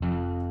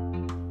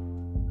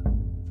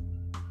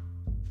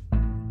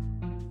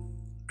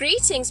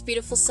Greetings,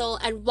 beautiful soul,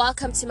 and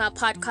welcome to my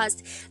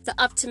podcast, The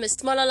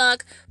Optimist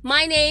Monologue.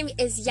 My name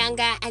is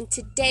Yanga, and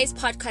today's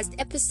podcast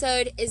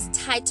episode is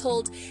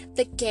titled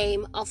The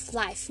Game of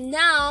Life.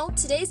 Now,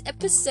 today's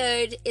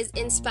episode is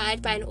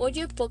inspired by an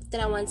audiobook that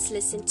I once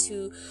listened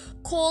to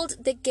called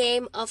The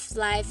Game of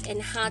Life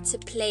and How to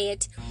Play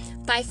It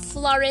by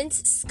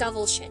Florence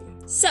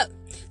Scovel-Shinn. So,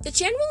 the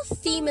general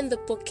theme in the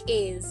book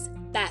is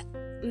that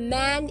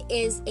man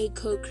is a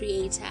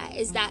co-creator,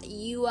 is that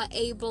you are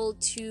able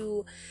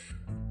to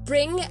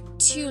bring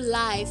to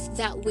life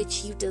that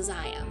which you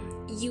desire.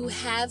 You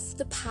have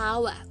the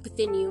power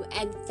within you,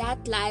 and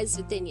that lies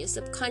within your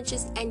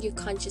subconscious and your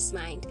conscious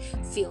mind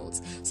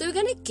fields. So we're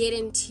going to get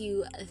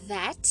into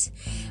that,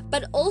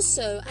 but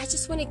also I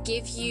just want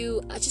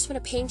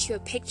to paint you a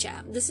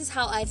picture. This is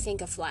how I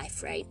think of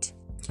life, right?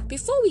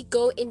 Before we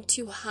go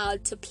into how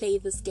to play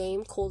this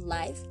game called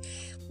life,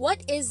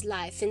 what is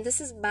life? And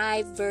this is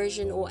my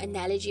version or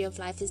analogy of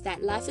life, is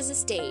that life is a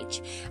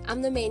stage.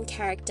 I'm the main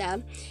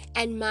character,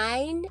 and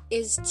mine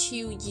is to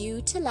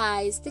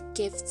utilize the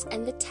gifts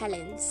and the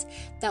talents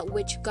that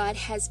which God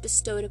has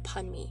bestowed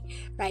upon me,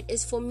 right?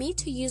 Is for me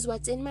to use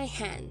what's in my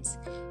hands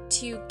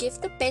to give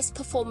the best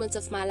performance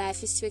of my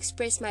life, is to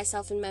express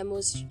myself in my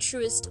most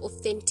truest,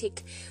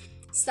 authentic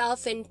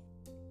self, and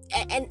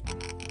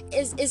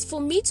is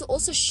for me to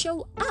also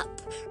show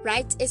up,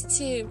 right? Is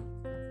to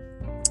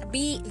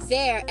be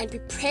there and be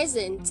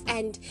present,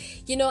 and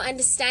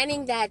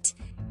understanding that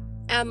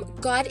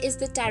God is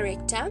the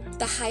director,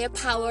 the higher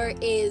power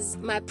is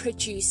my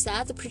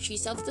producer, the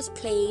producer of this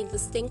play,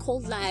 this thing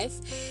called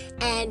life,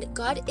 and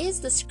God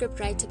is the script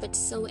writer, but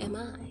so am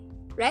I,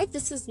 right?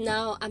 This is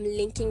now I'm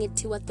linking it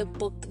to what the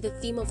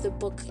theme of the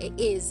book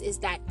is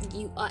that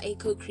you are a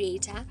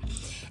co-creator.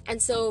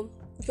 And so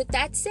with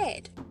that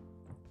said,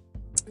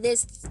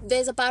 there's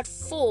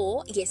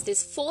four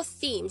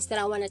themes that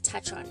I want to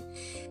touch on.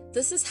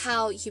 This is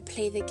how you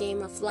play the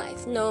game of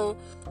life. No,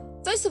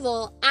 first of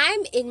all,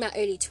 I'm in my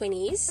early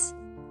 20s.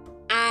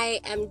 I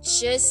am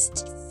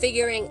just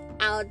figuring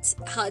out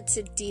how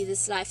to do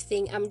this life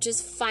thing. I'm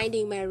just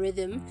finding my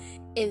rhythm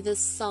in this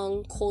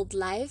song called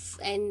Life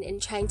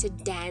and trying to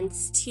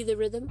dance to the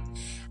rhythm.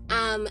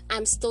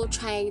 I'm still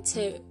trying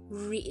to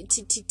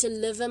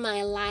deliver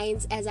my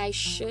lines as I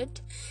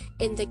should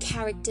in the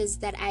characters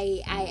that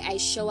I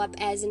show up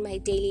as in my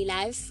daily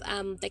life.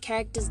 The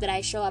characters that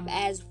I show up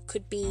as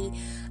could be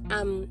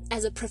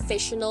as a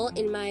professional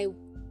in my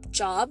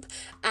job,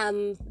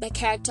 the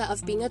character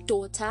of being a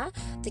daughter,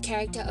 the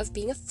character of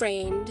being a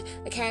friend,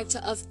 the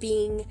character of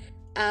being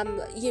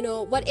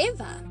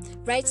whatever,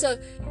 right? So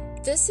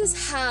this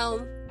is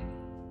how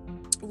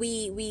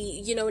we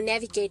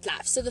navigate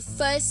life. So the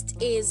first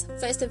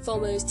and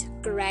foremost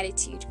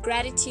gratitude.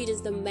 Gratitude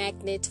is the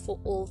magnet for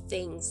all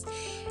things.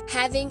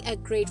 Having a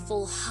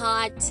grateful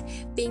heart,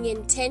 being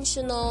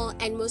intentional,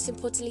 and most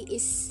importantly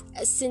is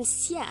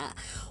sincere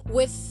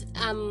with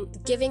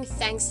giving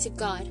thanks to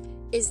God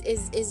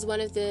is one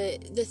of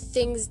the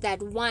things that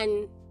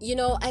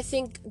I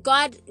think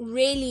God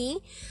really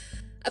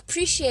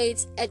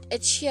appreciates a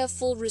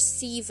cheerful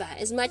receiver.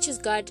 As much as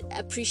God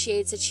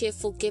appreciates a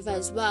cheerful giver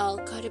as well,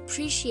 God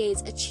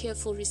appreciates a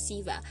cheerful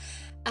receiver.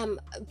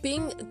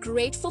 Being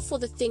grateful for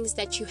the things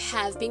that you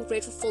have, being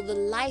grateful for the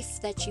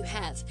life that you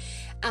have,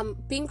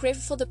 being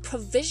grateful for the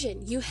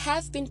provision you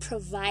have been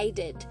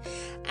provided,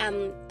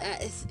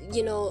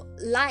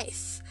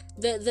 life,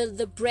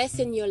 the breath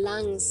in your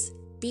lungs.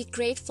 Be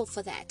grateful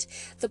for that.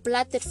 The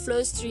blood that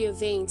flows through your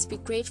veins, be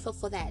grateful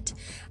for that.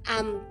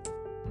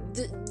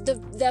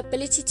 The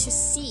ability to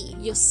see,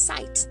 your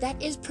sight,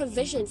 that is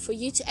provision for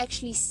you to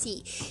actually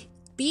see.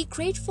 Be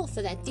grateful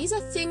for that. These are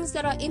things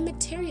that are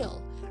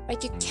immaterial,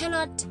 right? You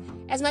cannot,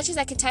 as much as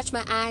I can touch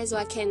my eyes or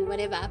I can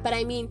whatever, but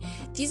I mean,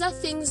 these are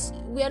things.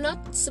 We are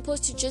not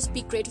supposed to just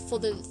be grateful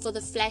for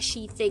the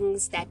flashy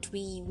things that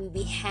we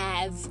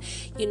have,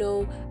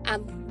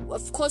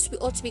 of course we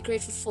ought to be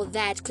grateful for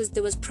that because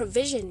there was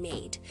provision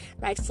made,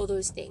 right, for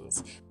those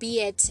things,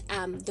 be it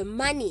the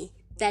money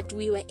that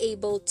we were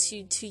able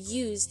to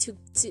use to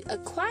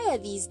acquire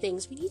these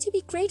things. We need to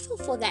be grateful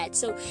for that.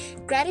 So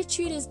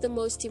gratitude is the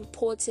most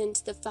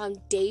important, the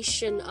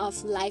foundation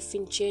of life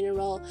in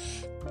general.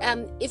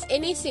 If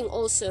anything,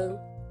 also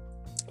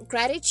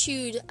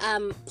gratitude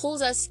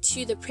pulls us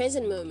to the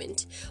present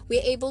moment.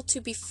 We're able to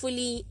be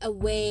fully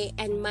aware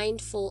and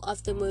mindful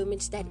of the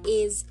moment that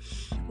is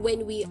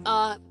when we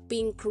are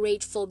being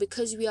grateful,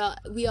 because we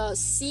are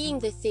seeing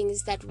the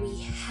things that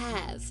we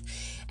have,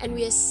 and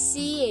we are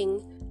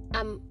seeing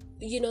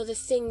the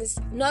things,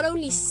 not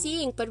only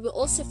seeing, but we're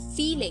also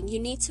feeling. You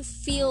need to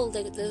feel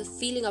the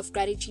feeling of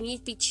gratitude. You need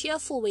to be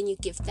cheerful when you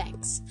give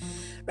thanks,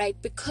 right?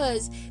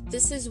 Because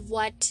this is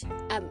what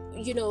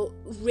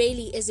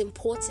really is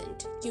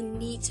important. You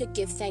need to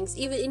give thanks.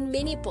 Even in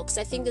many books,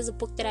 I think there's a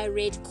book that I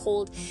read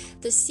called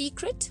The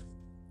Secret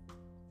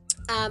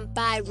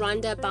by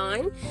Rhonda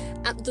Byrne.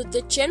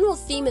 The general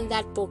theme in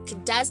that book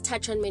does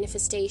touch on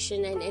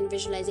manifestation and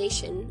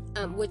visualization,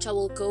 which I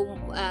will go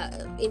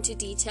into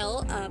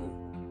detail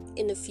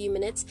in a few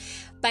minutes.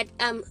 But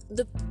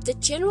the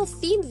general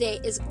theme there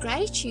is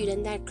gratitude,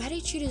 and that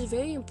gratitude is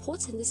very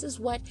important. This is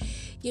what,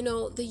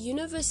 the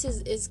universe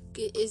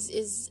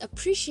is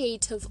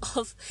appreciative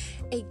of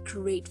a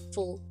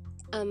grateful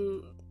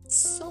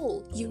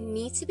soul. You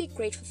need to be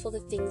grateful for the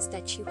things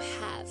that you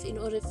have in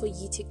order for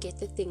you to get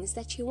the things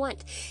that you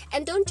want.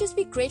 And don't just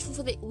be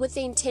grateful with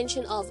the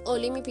intention of,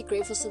 let me be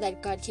grateful so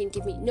that God can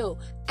give me. No,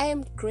 I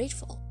am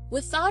grateful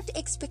without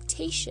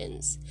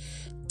expectations.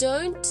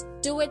 Don't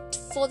do it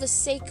for the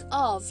sake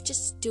of,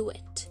 just do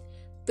it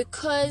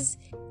because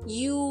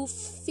you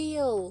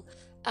feel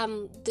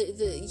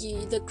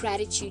the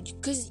gratitude,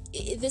 because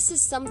this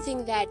is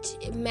something that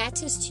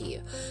matters to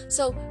you.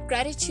 So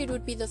gratitude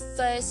would be the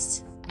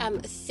first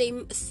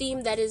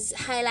theme that is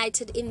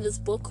highlighted in this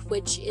book,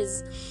 which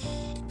is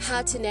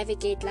how to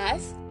navigate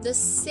life. The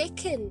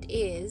second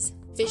is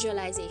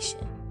visualization.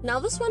 Now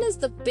this one is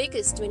the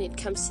biggest when it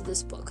comes to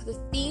this book. The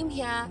theme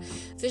here,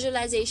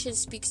 visualization,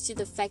 speaks to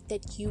the fact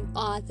that you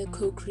are the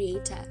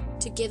co-creator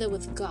together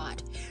with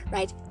God,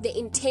 right? The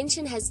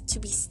intention has to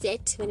be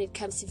set when it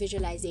comes to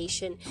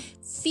visualization.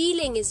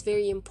 Feeling is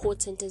very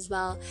important as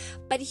well,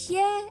 but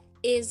here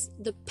is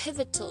the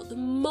pivotal,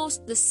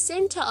 the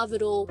center of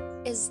it all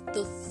is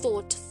the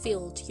thought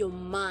field, your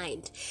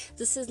mind.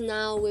 This is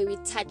now where we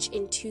touch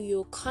into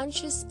your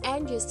conscious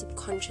and your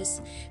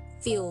subconscious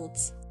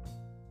fields.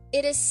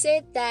 It is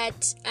said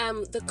that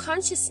the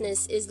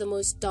consciousness is the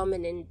most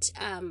dominant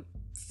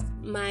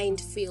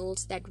mind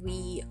field that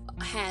we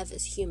have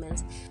as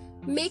humans.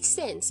 Makes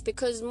sense,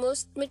 because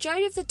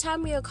majority of the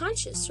time we are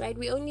conscious, right?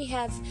 We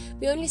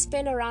only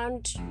spend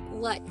around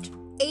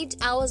 8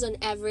 hours on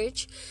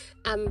average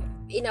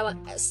in our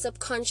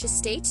subconscious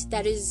state,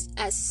 that is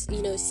us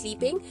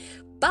sleeping,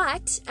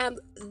 but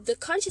the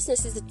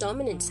consciousness is the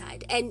dominant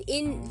side, and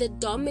in the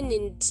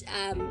dominant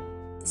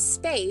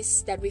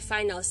space that we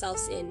find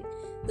ourselves in,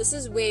 this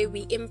is where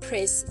we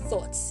impress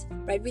thoughts,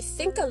 right? We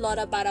think a lot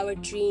about our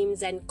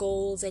dreams and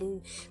goals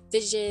and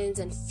visions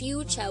and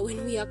future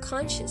when we are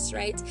conscious,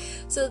 right?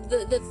 So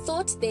the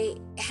thought there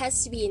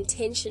has to be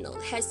intentional,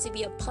 it has to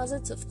be a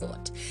positive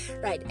thought,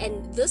 right?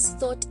 And this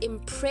thought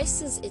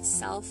impresses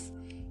itself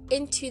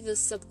into the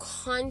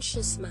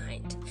subconscious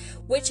mind,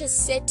 which is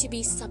said to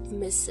be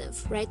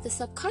submissive, right? The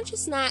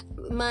subconscious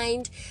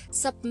mind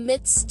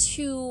submits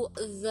to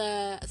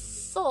the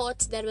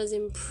thought that was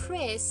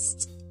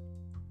impressed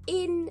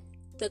in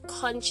the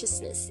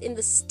consciousness, in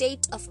the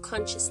state of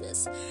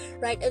consciousness,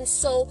 right? And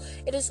so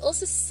it is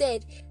also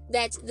said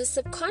that the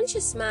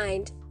subconscious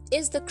mind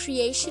is the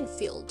creation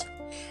field.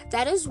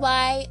 That is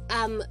why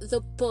there's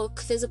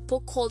a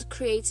book called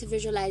Creative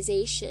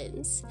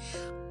Visualizations,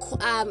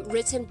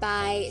 written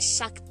by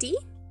Shakti.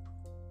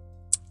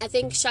 I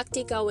think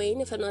Shakti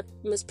Gawain, if I'm not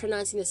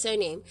mispronouncing the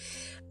surname.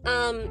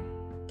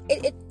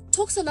 It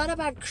talks a lot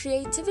about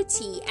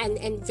creativity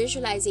and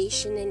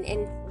visualization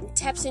and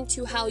taps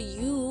into how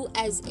you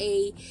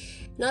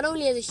not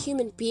only as a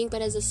human being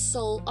but as a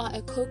soul are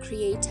a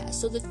co-creator.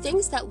 So the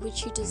things that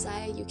which you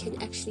desire you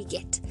can actually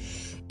get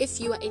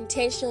if you are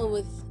intentional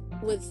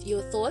with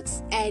your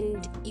thoughts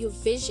and your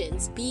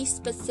visions. Be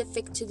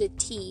specific to the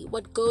T.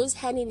 What goes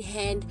hand in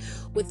hand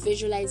with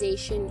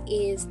visualization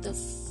is the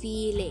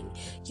feeling.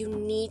 You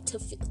need to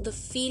the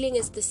feeling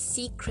is the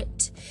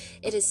secret.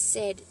 It is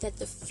said that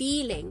the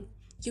feeling,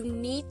 you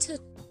need to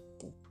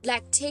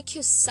take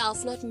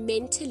yourself, not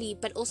mentally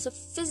but also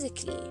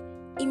physically,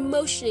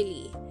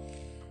 emotionally,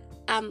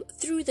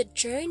 through the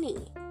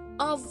journey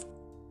of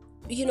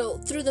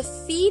through the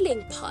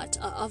feeling part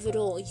of it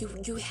all.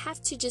 You have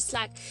to just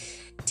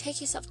take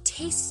yourself,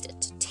 taste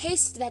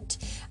that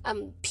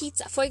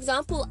pizza. For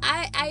example,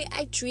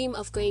 I dream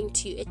of going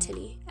to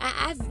Italy.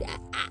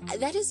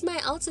 That is my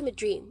ultimate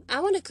dream.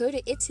 I want to go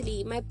to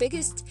Italy. My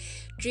biggest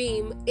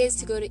dream is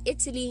to go to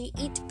Italy,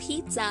 eat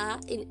pizza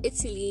in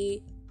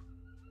Italy,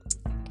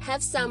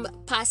 have some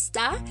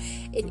pasta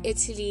in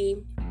Italy,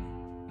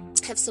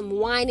 have some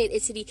wine in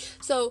Italy.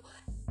 So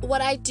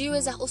what I do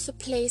is I also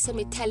play some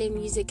Italian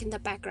music in the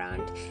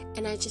background,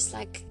 and I just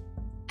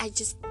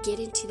get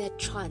into that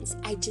trance.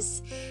 I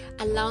just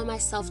allow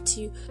myself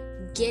to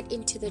get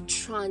into the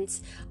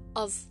trance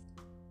of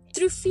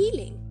through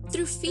feeling,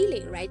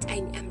 right?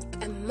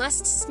 I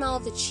must smell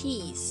the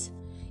cheese.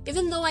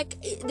 Even though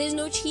there's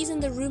no cheese in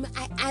the room,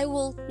 I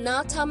will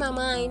now tell my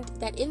mind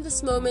that in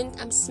this moment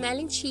I'm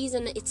smelling cheese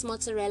and it's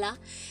mozzarella,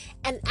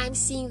 and I'm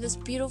seeing this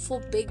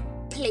beautiful big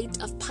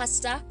plate of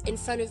pasta in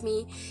front of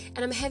me,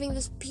 and I'm having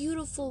this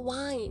beautiful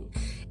wine,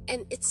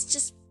 and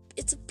it's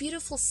a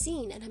beautiful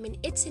scene, and I'm in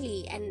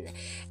Italy, and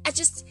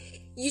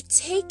you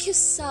take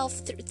yourself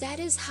through. That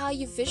is how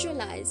you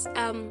visualize.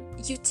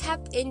 You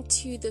tap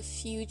into the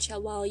future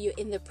while you're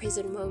in the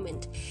present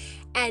moment.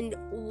 And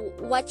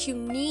what you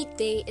need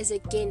there is,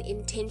 again,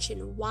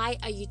 intention. Why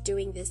are you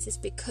doing this? Is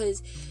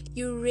because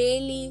you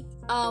really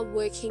are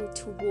working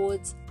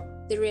towards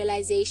the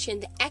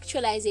realization, the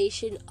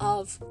actualization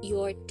of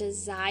your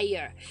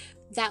desire,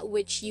 that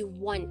which you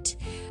want.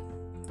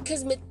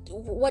 because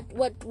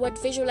what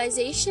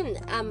visualization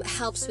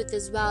helps with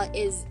as well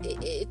is,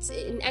 it's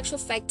in actual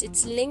fact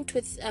it's linked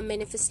with a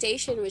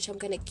manifestation, which I'm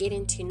going to get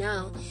into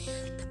now.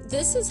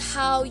 This is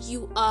how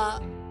you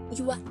are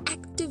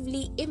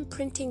actively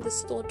imprinting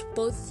this thought,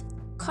 both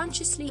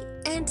consciously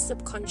and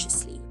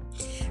subconsciously,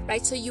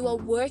 right? So you are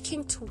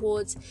working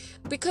towards,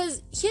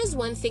 because here's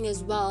one thing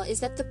as well, is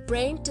that the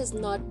brain does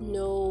not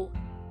know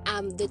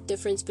the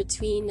difference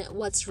between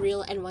what's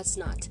real and what's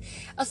not.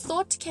 A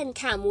thought can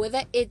come,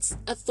 whether it's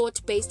a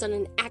thought based on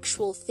an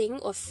actual thing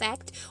or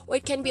fact, or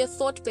it can be a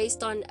thought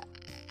based on,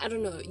 I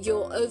don't know,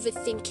 your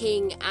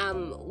overthinking,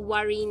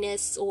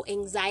 worriness or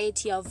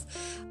anxiety of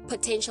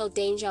potential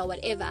danger or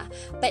whatever.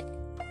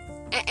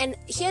 And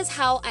here's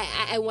how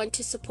I want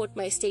to support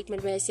my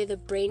statement when I say the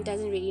brain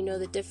doesn't really know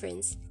the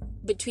difference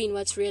between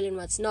what's real and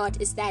what's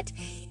not, is that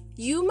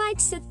you might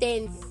sit there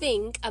and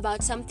think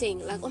about something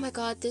like, oh my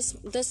god,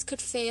 this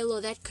could fail, or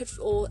that could,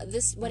 or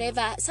this,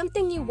 whatever,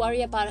 something you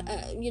worry about,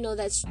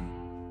 that's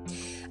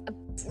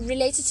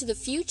related to the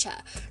future,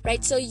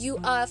 right? So you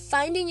are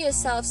finding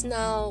yourselves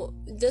now,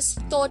 this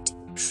thought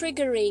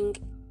triggering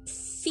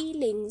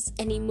feelings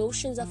and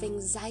emotions of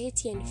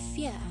anxiety and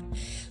fear.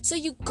 So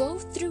you go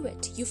through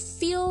it, you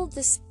feel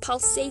this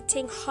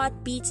pulsating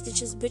heartbeat,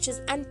 which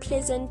is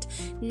unpleasant.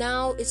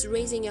 Now it's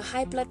raising your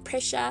high blood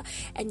pressure,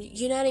 and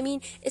you know what I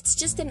mean, it's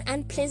just an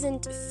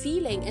unpleasant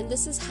feeling. And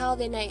this is how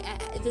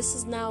this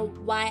is now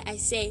why I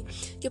say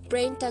your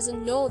brain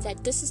doesn't know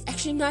that this is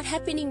actually not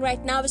happening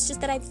right now. It's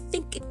just that I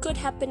think it could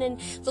happen, and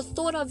the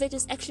thought of it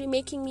is actually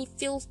making me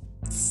feel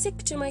sick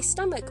to my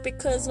stomach,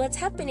 because what's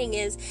happening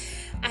is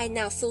I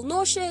now feel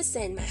nauseous,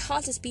 and my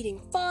heart is beating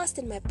fast,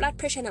 and my blood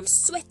pressure, and I'm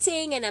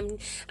sweating, and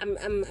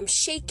I'm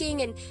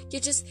shaking, and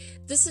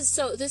this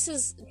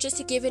is just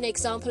to give an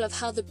example of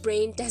how the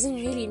brain doesn't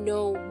really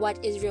know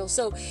what is real.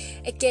 So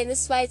again,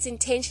 this is why it's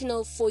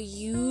intentional for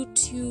you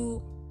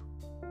to,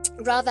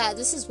 rather,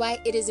 this is why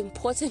it is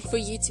important for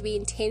you to be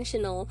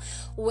intentional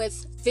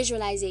with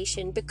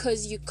visualization,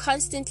 because you're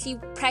constantly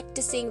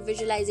practicing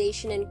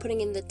visualization and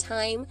putting in the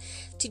time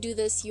to do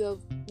this.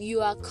 You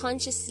are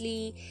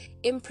consciously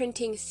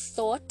imprinting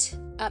thought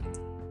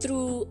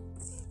through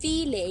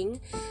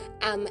feeling,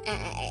 and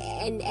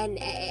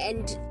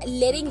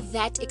letting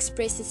that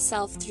express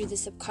itself through the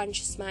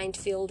subconscious mind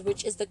field,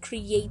 which is the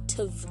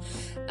creative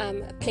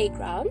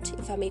playground,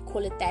 if I may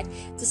call it that.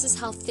 This is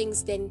how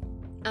things then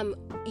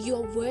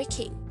you're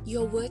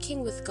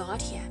working with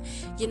God here.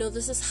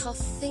 This is how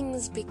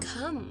things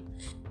become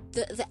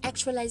the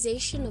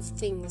actualization of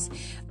things,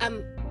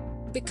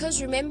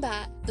 because remember,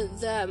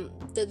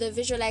 the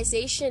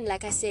visualization,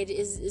 like I said,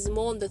 is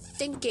more on the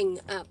thinking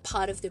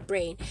part of the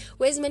brain,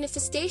 whereas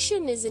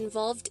manifestation is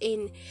involved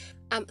in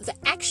the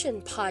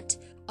action part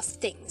of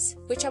things,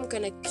 which I'm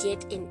gonna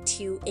get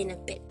into in a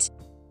bit.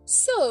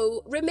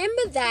 So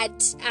remember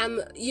that,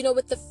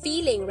 with the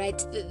feeling, right?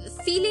 The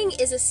feeling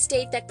is a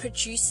state that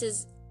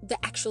produces the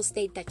actual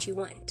state that you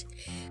want,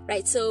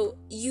 right? So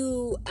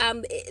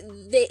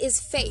there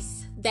is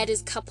faith that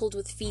is coupled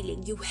with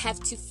feeling. You have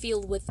to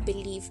feel with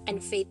belief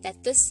and faith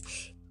that this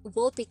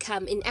will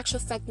become, in actual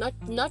fact,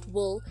 not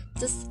will,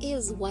 this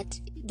is what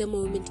the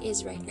moment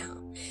is right now.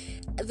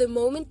 The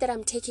moment that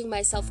I'm taking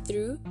myself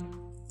through,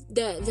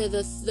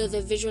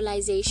 the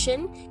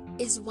visualization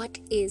is what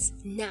is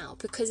now,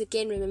 because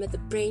again, remember, the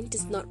brain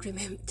does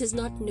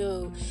not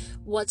know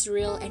what's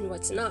real and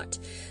what's not.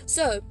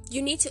 So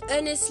you need to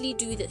earnestly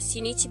do this.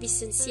 You need to be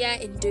sincere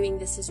in doing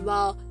this as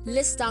well.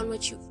 List down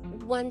what you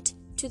want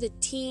to the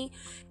T,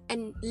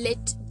 and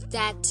let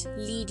that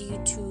lead you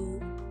to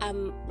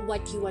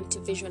what you want to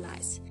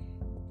visualize.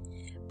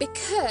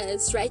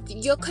 Because, right,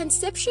 your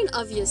conception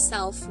of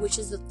yourself, which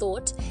is the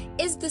thought,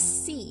 is the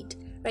seed,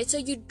 right? So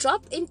you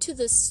drop into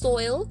the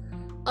soil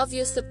of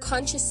your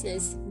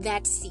subconsciousness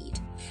that seed.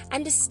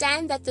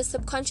 Understand that the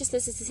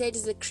subconsciousness, as I said,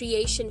 is the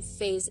creation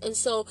phase. And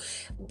so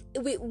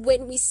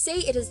when we say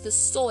it is the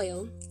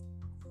soil,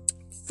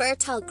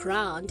 fertile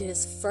ground, it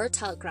is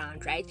fertile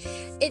ground, right?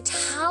 It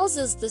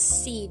houses the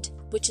seed,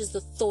 which is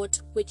the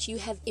thought which you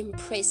have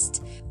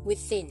impressed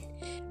within,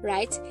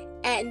 right?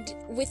 And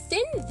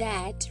within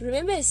that,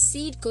 remember, a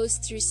seed goes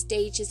through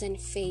stages and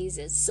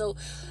phases. So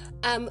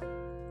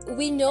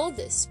we know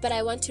this, but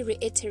I want to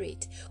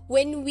reiterate.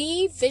 When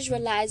we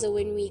visualize, or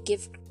when we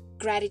give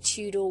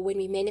gratitude, or when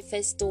we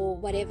manifest, or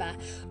whatever,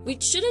 we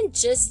shouldn't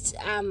just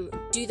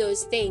do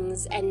those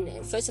things and,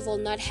 first of all,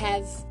 not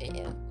have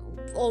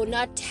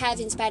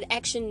inspired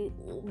action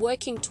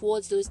working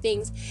towards those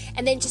things,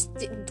 and then just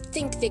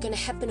think they're going to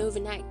happen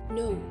overnight.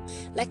 No.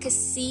 Like a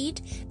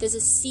seed, there's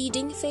a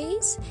seeding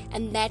phase,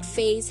 and that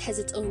phase has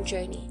its own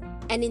journey.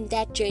 And in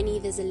that journey,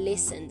 there's a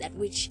lesson that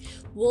which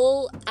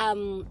will,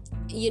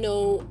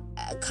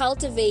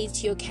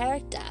 cultivate your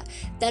character,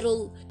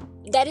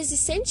 that is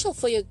essential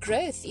for your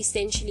growth,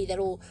 essentially, that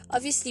will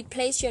obviously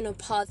place you on a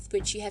path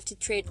which you have to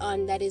tread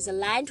on, that is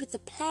aligned with the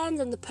plans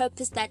and the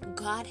purpose that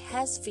God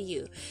has for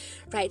you,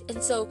 right?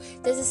 And so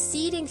there's a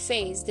seeding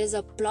phase, there's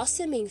a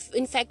blossoming,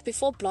 in fact,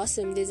 before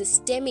blossom, there's a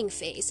stemming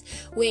phase,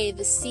 where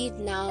the seed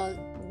now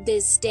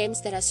there's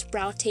stems that are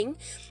sprouting.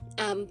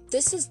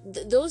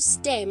 Those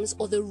stems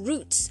or the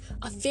roots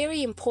are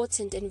very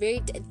important, and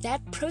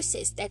that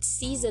process, that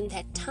season,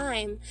 that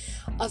time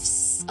of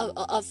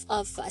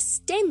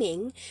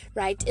stemming,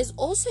 right, is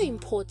also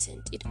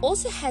important. It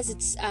also has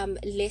its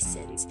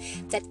lessons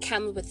that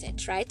come with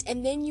it, right?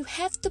 And then you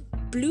have the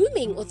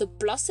blooming or the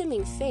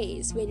blossoming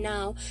phase, where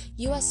now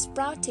you are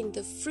sprouting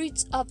the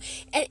fruits of,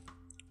 and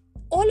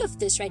all of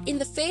this, right? In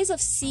the phase of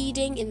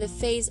seeding, in the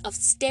phase of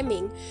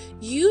stemming,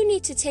 you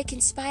need to take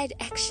inspired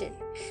action.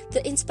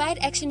 The inspired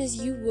action is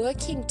you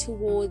working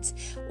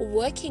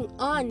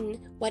on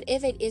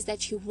whatever it is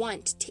that you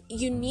want.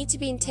 You need to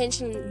be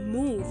intentional,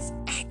 move,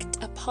 act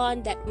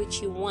upon that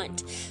which you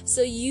want.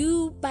 So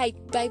you, by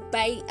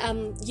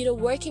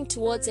working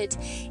towards it,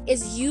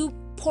 is you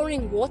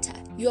pouring water.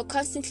 You are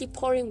constantly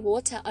pouring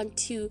water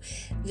onto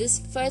this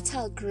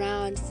fertile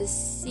ground, this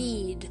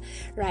seed,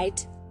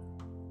 right,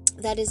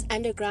 that is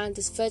underground,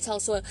 this fertile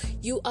soil.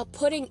 You are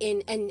putting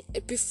in, and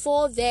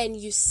before then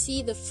you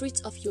see the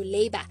fruits of your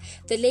labor.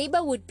 The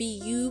labor would be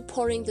you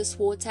pouring this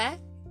water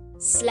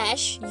 /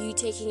 you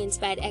taking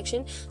inspired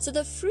action. So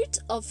the fruit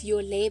of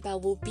your labor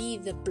will be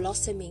the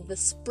blossoming, the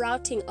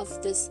sprouting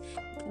of this,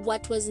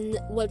 what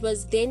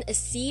was then a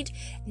seed,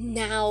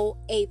 now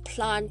a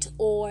plant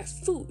or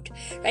food,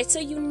 right? So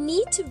you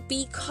need to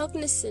be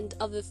cognizant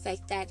of the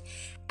fact that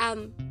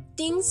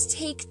things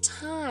take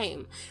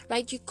time,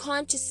 right? You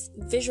can't just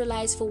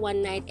visualize for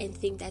one night and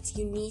think that.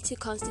 You need to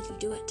constantly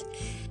do it.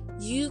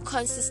 You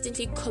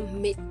consistently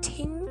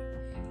committing,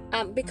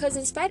 because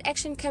inspired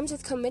action comes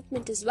with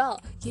commitment as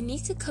well. You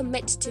need to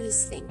commit to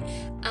this thing.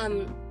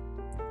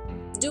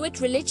 Do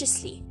it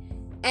religiously,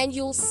 and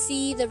you'll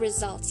see the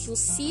results. You'll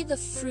see the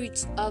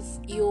fruit of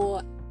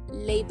your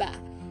labor.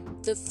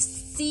 The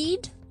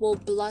seed will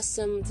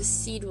blossom, the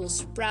seed will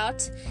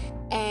sprout,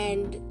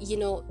 and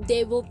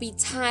there will be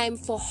time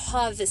for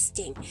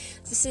harvesting.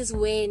 This is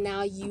where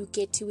now you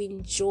get to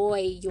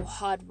enjoy your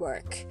hard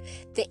work,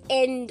 the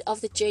end of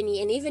the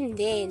journey. And even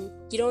then,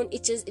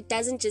 it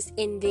doesn't just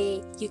end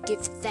there. You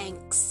give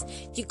thanks.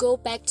 You go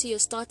back to your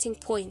starting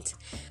point,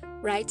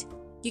 right?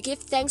 You give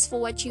thanks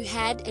for what you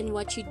had and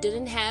what you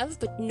didn't have,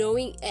 but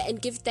and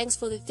give thanks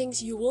for the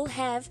things you will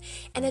have.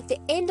 And at the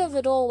end of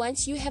it all,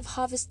 once you have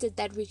harvested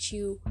that which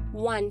you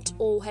want,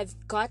 or have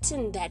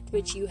gotten that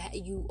which you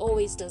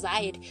always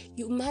desired,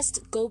 you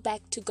must go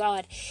back to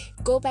God,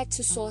 go back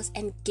to source,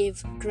 and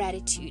give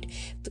gratitude,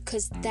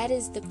 because that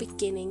is the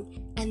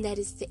beginning and that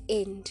is the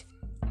end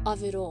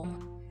of it all,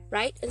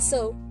 right? And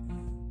so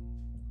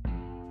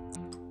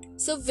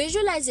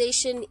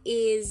visualization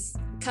is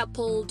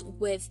coupled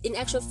with, in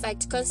actual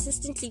fact,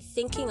 consistently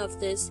thinking of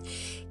this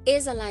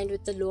is aligned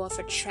with the law of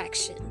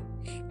attraction.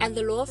 And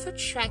the law of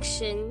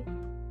attraction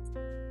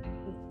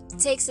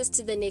takes us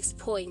to the next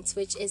point,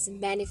 which is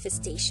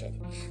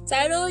manifestation. So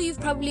I know you've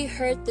probably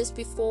heard this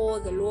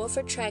before, the law of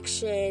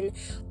attraction.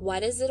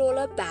 What is it all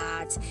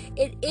about?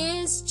 It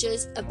is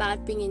just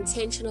about being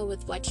intentional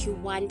with what you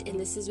want, and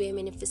this is where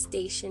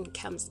manifestation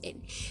comes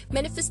in.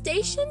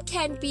 Manifestation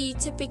can be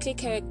typically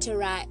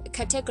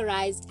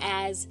categorized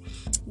as,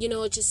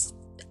 just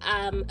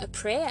a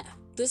prayer.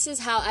 This is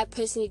how I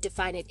personally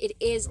define it. It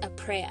is a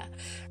prayer,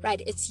 right?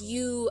 It's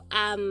you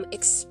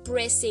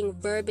expressing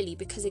verbally,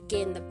 because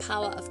again, the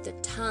power of the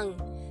tongue.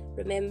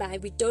 Remember,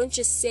 we don't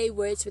just say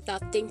words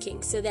without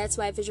thinking. So that's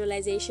why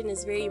visualization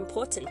is very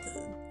important.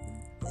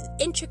 The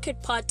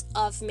intricate part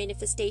of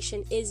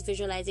manifestation is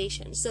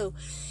visualization. So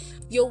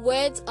your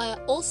words are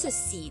also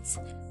seeds.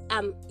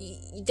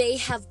 They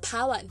have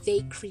power.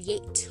 They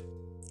create.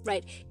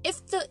 Right?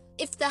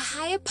 If the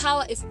higher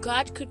power, if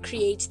God could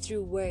create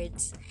through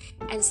words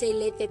and say,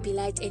 let there be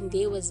light, and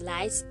there was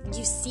light,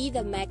 you see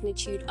the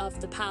magnitude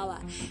of the power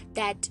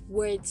that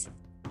words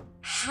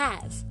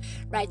have,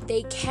 right?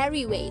 They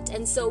carry weight.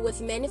 And so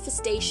with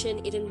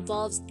manifestation, it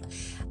involves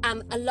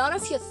a lot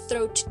of your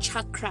throat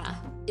chakra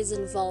is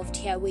involved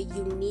here, where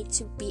you need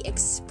to be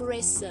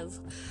expressive,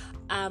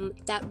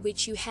 that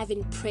which you have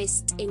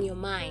impressed in your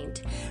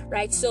mind,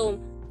 right?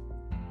 So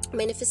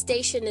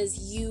manifestation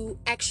is you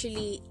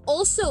actually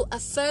also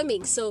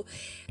affirming. So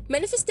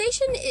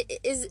manifestation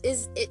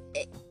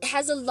it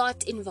has a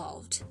lot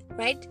involved,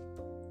 right?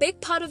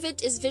 Big part of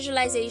it is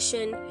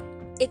visualization.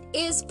 It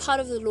is part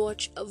of the law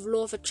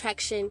of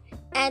attraction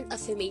and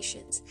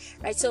affirmations,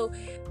 right? So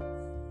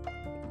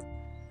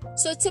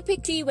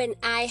typically when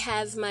I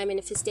have my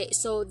manifestation,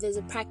 so there's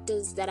a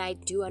practice that I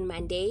do on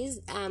Mondays.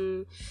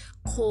 I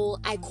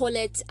call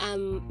it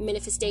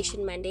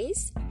Manifestation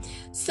Mondays.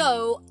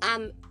 So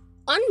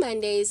on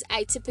Mondays,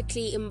 I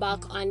typically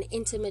embark on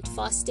intermittent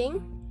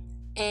fasting,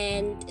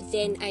 and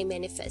then I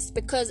manifest,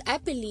 because I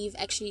believe,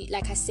 actually,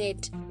 like I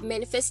said,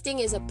 manifesting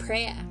is a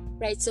prayer,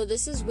 right? So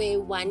this is where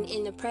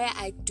in a prayer,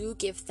 I do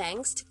give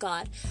thanks to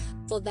God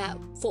for that,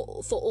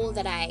 for all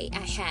that I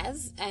have,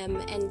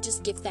 and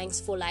just give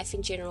thanks for life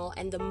in general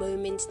and the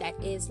moment that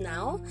is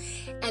now.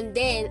 And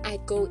then I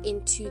go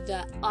into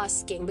the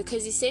asking,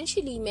 because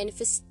essentially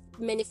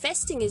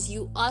manifesting is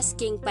you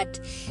asking, but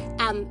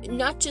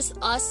not just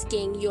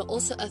asking, you're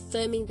also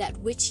affirming that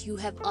which you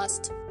have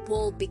asked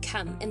will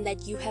become, and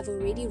that you have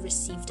already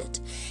received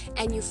it,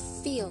 and you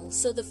feel.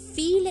 So the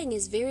feeling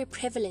is very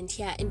prevalent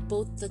here in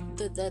both the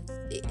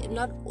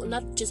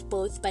not just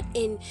both, but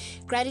in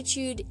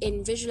gratitude,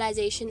 in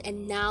visualization,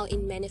 and now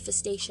in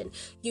manifestation.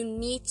 You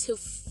need to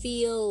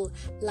feel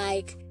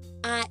like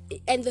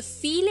and the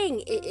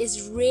feeling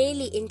is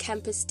really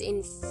encompassed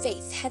in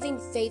faith, having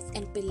faith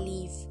and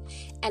belief.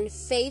 And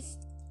faith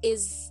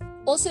is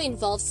also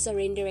involves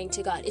surrendering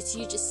to God. It's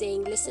you just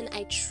saying, listen,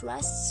 I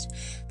trust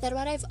that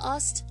what I've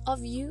asked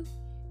of you,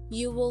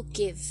 you will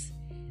give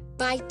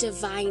by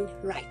divine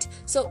right.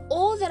 So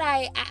all that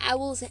I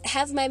will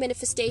have my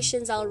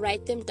manifestations, I'll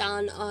write them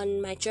down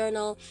on my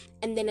journal,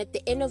 and then at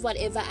the end of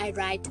whatever I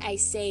write, I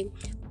say,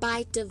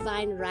 by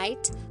divine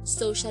right,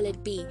 so shall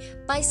it be.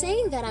 By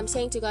saying that, I'm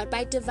saying to God,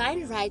 by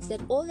divine right,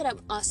 that all that I'm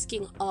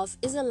asking of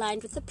is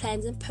aligned with the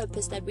plans and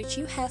purpose that which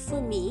you have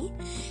for me.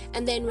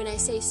 And then when I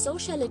say, so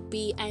shall it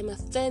be, I'm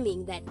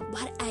affirming that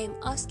what I am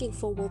asking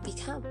for will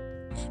become.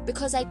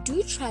 Because I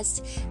do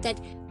trust that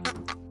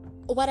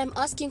what I'm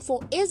asking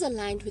for is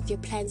aligned with your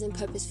plans and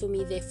purpose for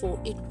me,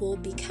 therefore it will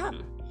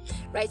become.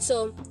 Right?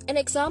 So an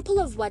example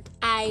of what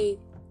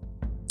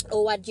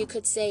you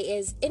could say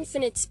is,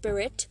 Infinite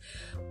Spirit,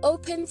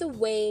 open the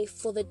way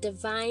for the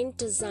divine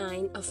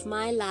design of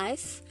my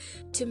life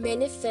to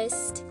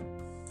manifest.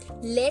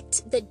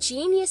 Let the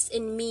genius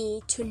in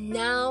me to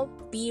now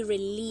be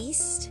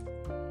released,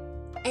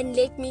 and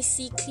let me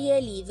see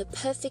clearly the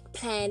perfect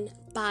plan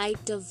by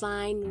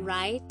divine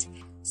right,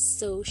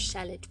 so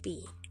shall it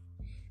be.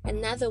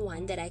 Another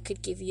one that I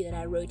could give you that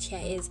I wrote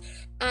here is,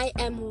 I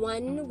am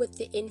one with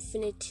the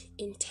infinite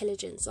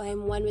intelligence. So I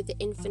am one with the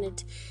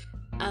infinite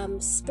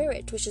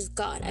spirit, which is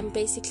God. I'm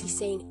basically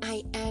saying,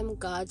 I am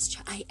God's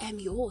child. I am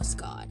yours,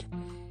 God.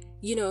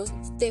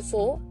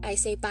 Therefore, I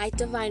say, by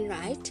divine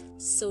right,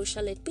 so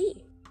shall it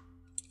be.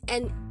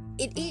 And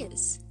it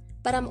is.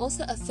 But I'm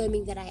also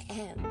affirming that I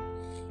am.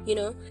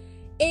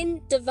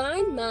 In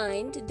divine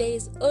mind, there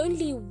is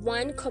only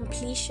one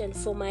completion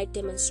for my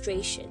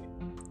demonstration.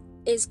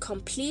 Is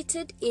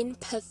completed in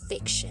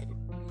perfection.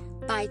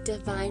 By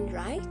divine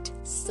right,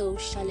 so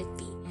shall it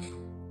be.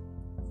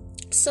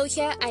 So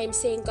here I am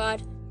saying,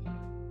 God,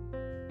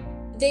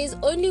 there is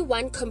only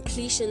one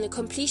completion. The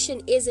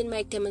completion is in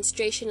my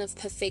demonstration of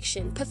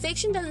perfection.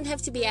 Perfection doesn't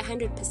have to be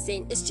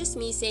 100%. It's just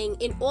me saying,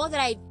 in all that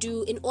I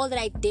do, in all that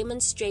I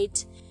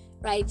demonstrate,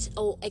 right,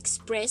 or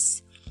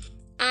express,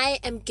 I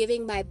am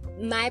giving my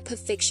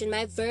perfection,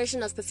 my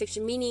version of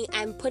perfection, meaning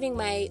I'm putting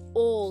my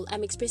all,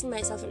 I'm expressing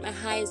myself in my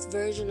highest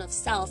version of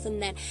self, and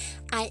that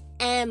I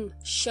am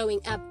showing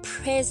up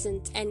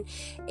present, and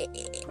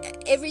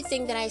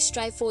everything that I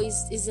strive for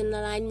is in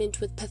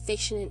alignment with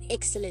perfection and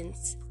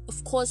excellence.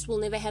 Of course, we'll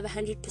never have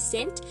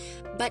 100%,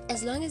 but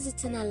as long as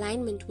it's in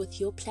alignment with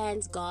your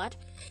plans, God,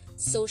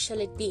 so shall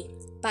it be,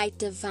 by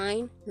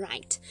divine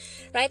right.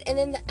 Right? And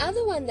then the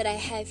other one that I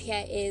have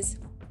here is,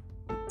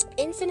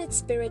 Infinite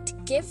Spirit,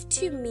 give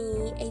to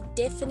me a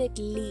definite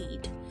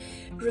lead.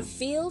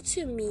 Reveal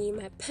to me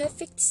my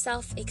perfect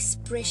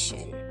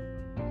self-expression.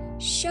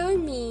 Show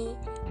me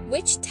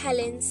which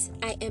talents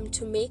I am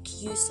to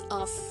make use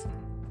of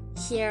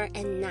here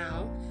and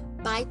now.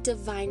 By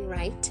divine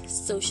right,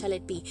 so shall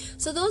it be.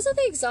 So those are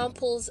the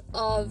examples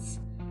of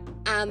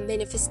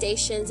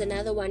manifestations.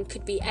 Another one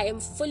could be, I am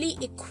fully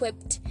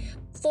equipped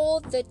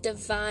for the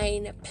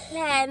divine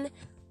plan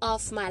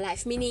of my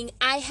life, meaning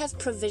I have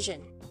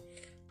provision.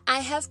 I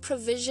have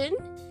provision,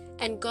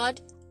 and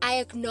God, I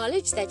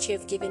acknowledge that you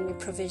have given me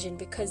provision,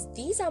 because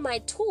these are my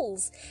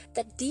tools,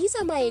 that these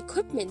are my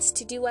equipments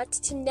to do what?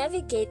 To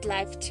navigate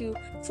life, to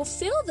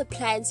fulfill the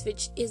plans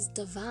which is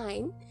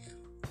divine,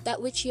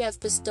 that which you have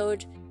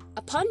bestowed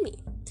upon me.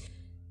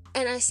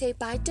 And I say,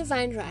 by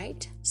divine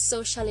right,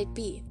 so shall it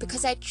be,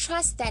 because I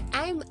trust that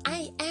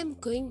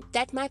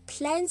that my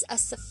plans are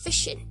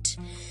sufficient,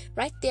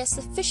 right? They are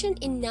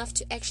sufficient enough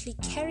to actually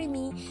carry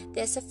me.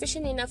 They're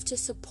sufficient enough to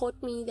support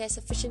me. They're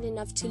sufficient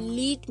enough to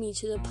lead me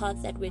to the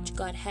path that which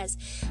God has,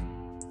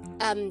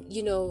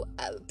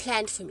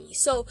 planned for me.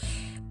 So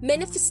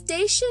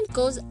manifestation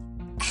goes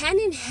hand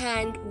in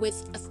hand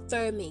with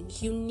affirming.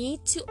 You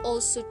need to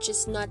also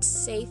just not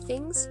say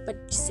things,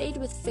 but say it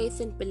with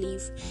faith and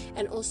belief,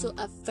 and also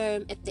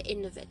affirm at the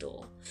end of it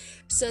all.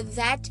 So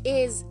that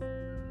is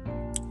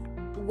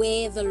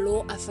where the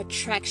law of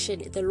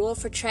attraction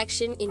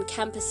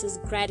encompasses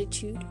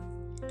gratitude,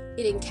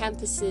 it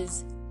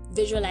encompasses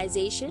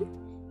visualization,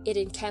 it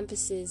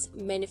encompasses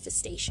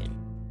manifestation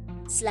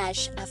 /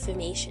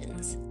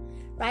 affirmations,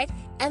 right?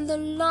 And the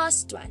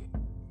last one,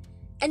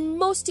 and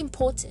most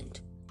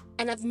important,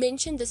 and I've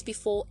mentioned this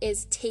before,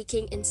 is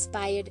taking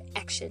inspired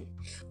action.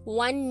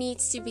 One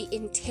needs to be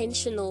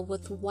intentional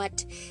with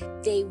what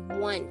they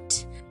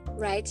want,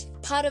 right?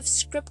 Part of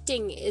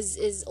scripting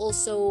is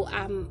also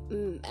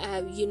in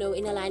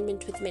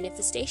alignment with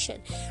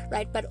manifestation,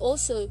 right? But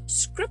also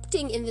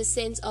scripting in the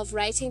sense of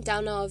writing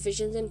down our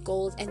visions and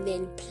goals, and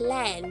then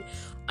plan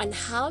on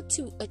how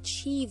to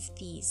achieve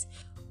these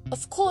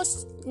Of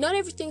course, not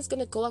everything's going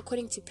to go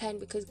according to plan,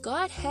 because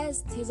God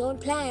has his own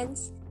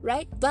plans,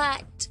 right?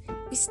 But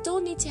we still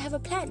need to have a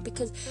plan,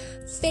 because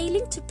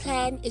failing to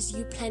plan is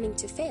you planning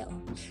to fail,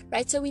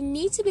 right? So we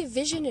need to be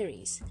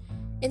visionaries.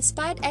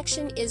 Inspired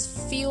action is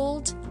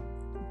fueled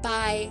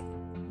by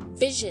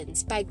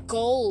visions, by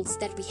goals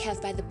that we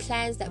have, by the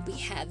plans that we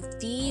have.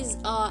 These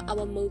are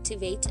our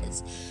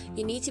motivators.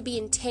 You need to be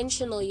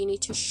intentional. You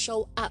need to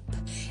show up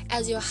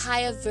as your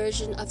higher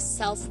version of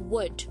self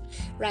would,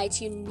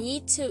 right? You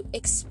need to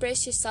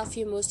express yourself,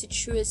 your most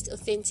truest,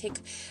 authentic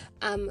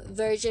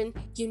version.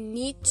 You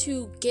need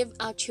to give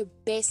out your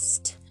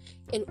best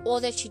in all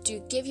that you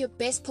do. Give your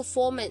best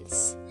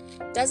performance.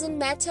 Doesn't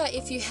matter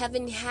if you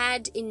haven't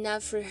had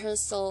enough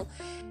rehearsal,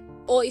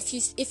 or if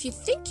you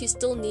think you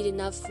still need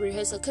enough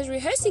rehearsal, because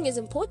rehearsing is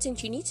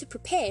important. You need to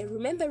prepare.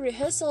 Remember,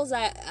 rehearsals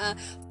are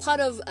part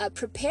of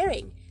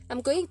preparing.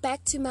 I'm going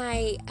back to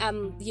my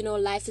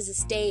life is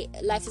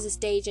a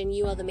stage and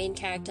you are the main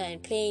character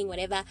and playing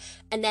whatever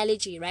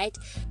analogy, right?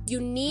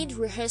 You need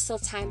rehearsal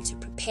time to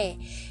prepare,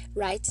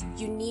 right?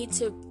 You need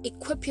to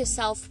equip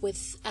yourself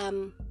with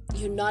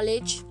your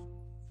knowledge.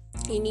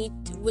 You need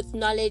with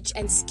knowledge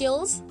and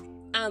skills.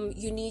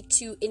 You need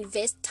to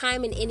invest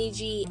time and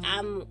energy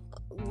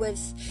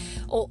with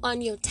or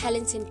on your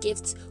talents and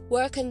gifts.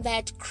 Work on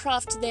that,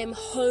 craft them,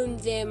 hone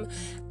them,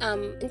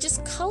 and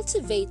just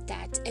cultivate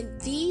that. And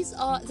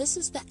this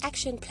is the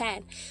action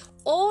plan.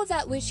 All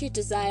that which you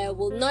desire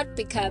will not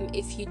become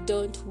if you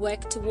don't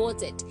work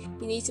towards it.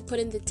 You need to put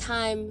in the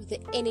time, the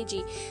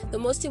energy. The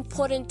most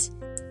important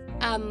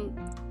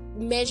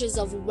measures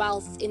of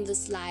wealth in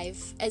this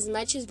life, as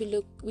much as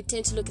we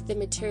tend to look at the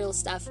material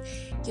stuff,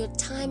 your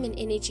time and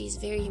energy is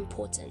very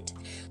important.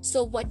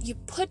 So what you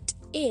put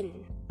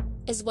in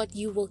is what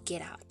you will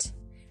get out,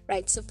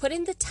 right? So put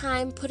in the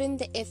time, put in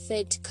the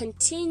effort,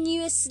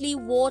 continuously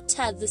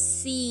water the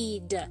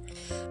seed,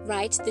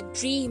 right? The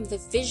dream, the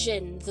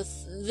vision,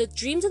 the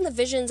dreams and the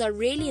visions are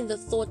really in the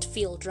thought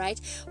field, right?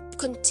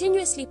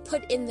 Continuously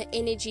put in the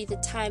energy, the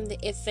time,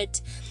 the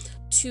effort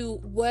to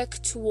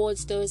work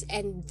towards those,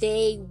 and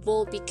they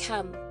will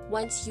become,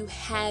 once you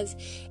have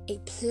a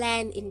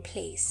plan in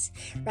place,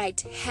 right?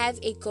 Have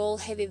a goal,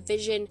 have a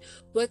vision,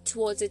 work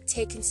towards it,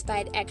 take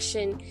inspired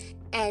action,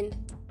 and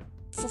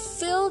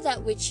fulfill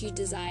that which you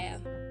desire.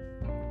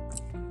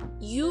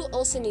 You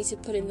also need to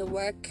put in the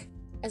work.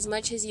 As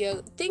much as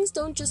things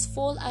don't just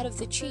fall out of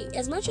the tree.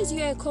 As much as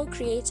you're a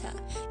co-creator,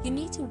 you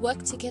need to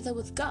work together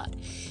with God.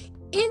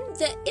 In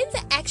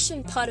the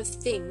action part of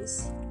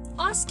things,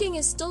 asking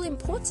is still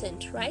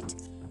important, right?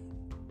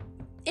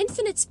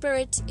 Infinite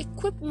Spirit,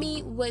 equip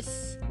me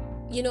with,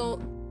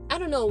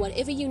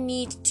 whatever you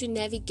need to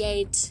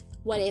navigate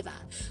whatever.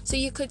 So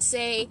you could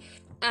say,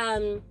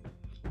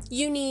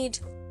 you need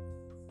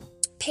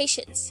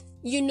patience.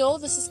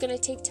 This is going to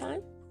take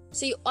time.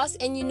 So you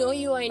ask, and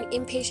you are an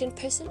impatient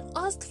person,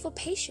 ask for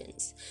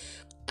patience.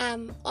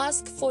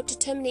 Ask for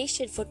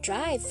determination, for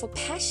drive, for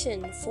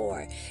passion,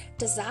 for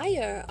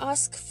desire.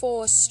 Ask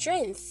for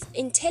strength,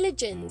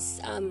 intelligence,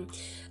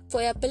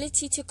 for your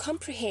ability to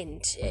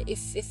comprehend.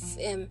 If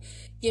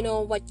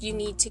what you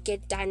need to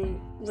get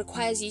done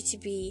requires you to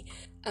be,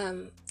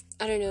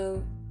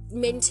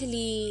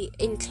 mentally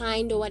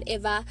inclined or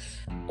whatever,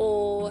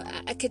 or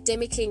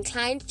academically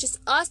inclined, just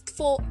ask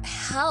for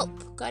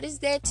help. God is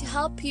there to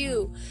help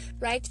you,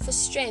 right? For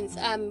strength.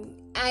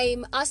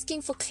 I'm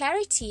asking for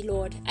clarity,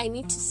 Lord. I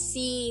need to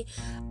see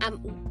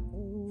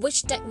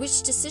which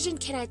decision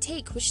can I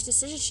take, which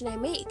decision should I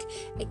make.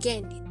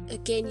 Again,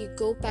 you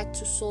go back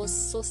to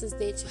sources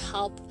there to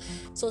help,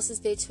 sources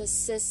there to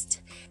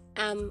assist.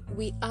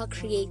 We are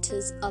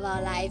creators of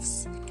our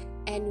lives,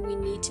 and we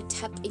need to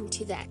tap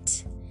into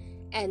that.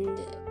 And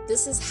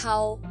this is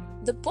how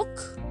the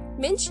book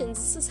mentions,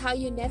 this is how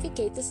you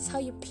navigate, this is how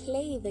you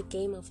play the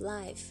game of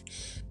life,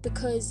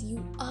 because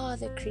you are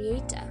the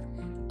creator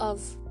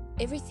of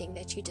everything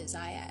that you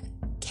desire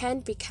can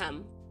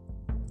become,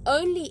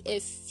 only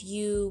if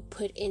you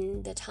put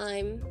in the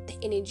time, the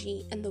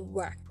energy, and the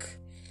work.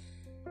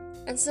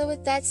 And so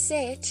with that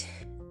said,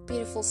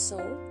 beautiful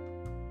soul,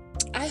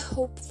 I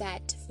hope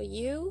that for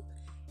you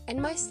and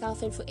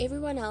myself and for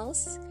everyone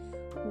else,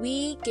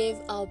 we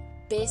give our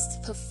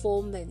best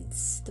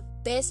performance, the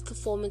best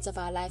performance of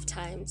our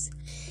lifetimes,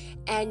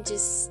 and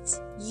just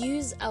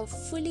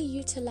fully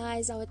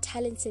utilize our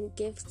talents and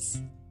gifts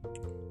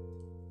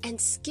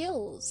and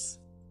skills,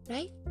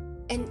 right?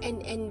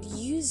 And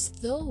use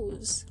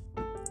those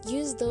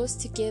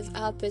to give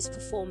our best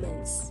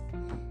performance,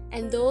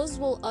 and those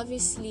will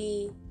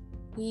obviously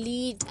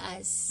lead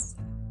us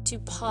to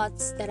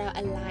paths that are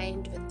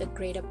aligned with the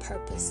greater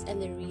purpose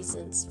and the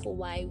reasons for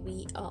why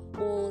we are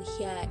all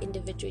here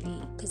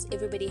individually, because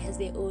everybody has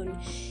their own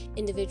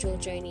individual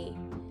journey.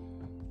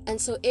 And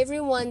so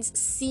everyone's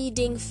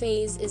seeding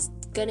phase is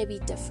gonna be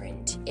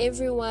different.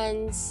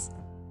 Everyone's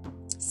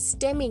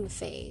stemming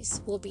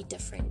phase will be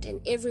different,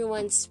 and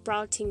everyone's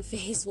sprouting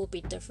phase will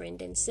be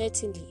different, and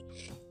certainly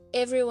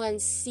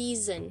everyone's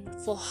season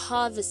for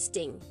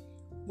harvesting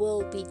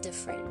will be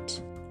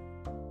different.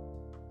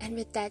 And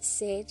with that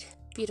said,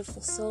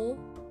 beautiful soul,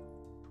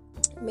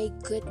 May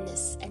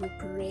goodness and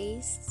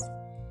grace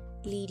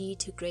lead you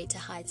to greater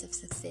heights of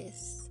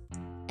success.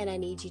 And I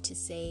need you to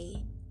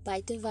say,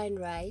 by divine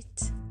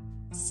right,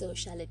 so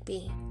shall it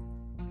be.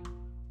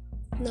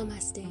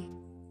 Namaste.